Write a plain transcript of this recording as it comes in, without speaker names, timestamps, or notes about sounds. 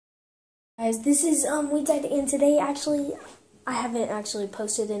Guys, this is WeTech, and today actually I haven't actually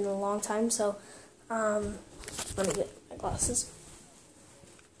posted in a long time, so let me get my glasses.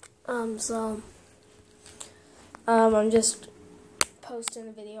 I'm just posting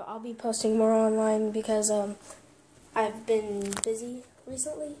a video. I'll be posting more online because I've been busy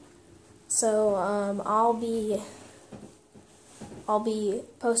recently, so I'll be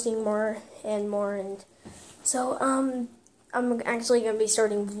posting more and more, and so I'm actually going to be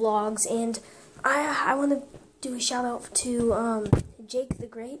starting vlogs, and I want to do a shout out to Jake the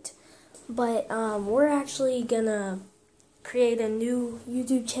Great, but we're actually going to create a new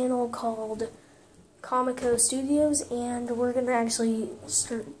YouTube channel called Comico Studios, and we're going to actually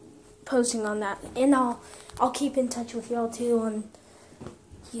start posting on that, and I'll keep in touch with y'all too on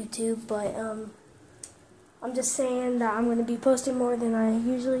YouTube, but I'm just saying that I'm going to be posting more than I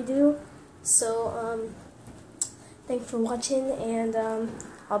usually do, so thanks for watching, and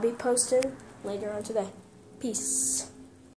I'll be posting later on today. Peace.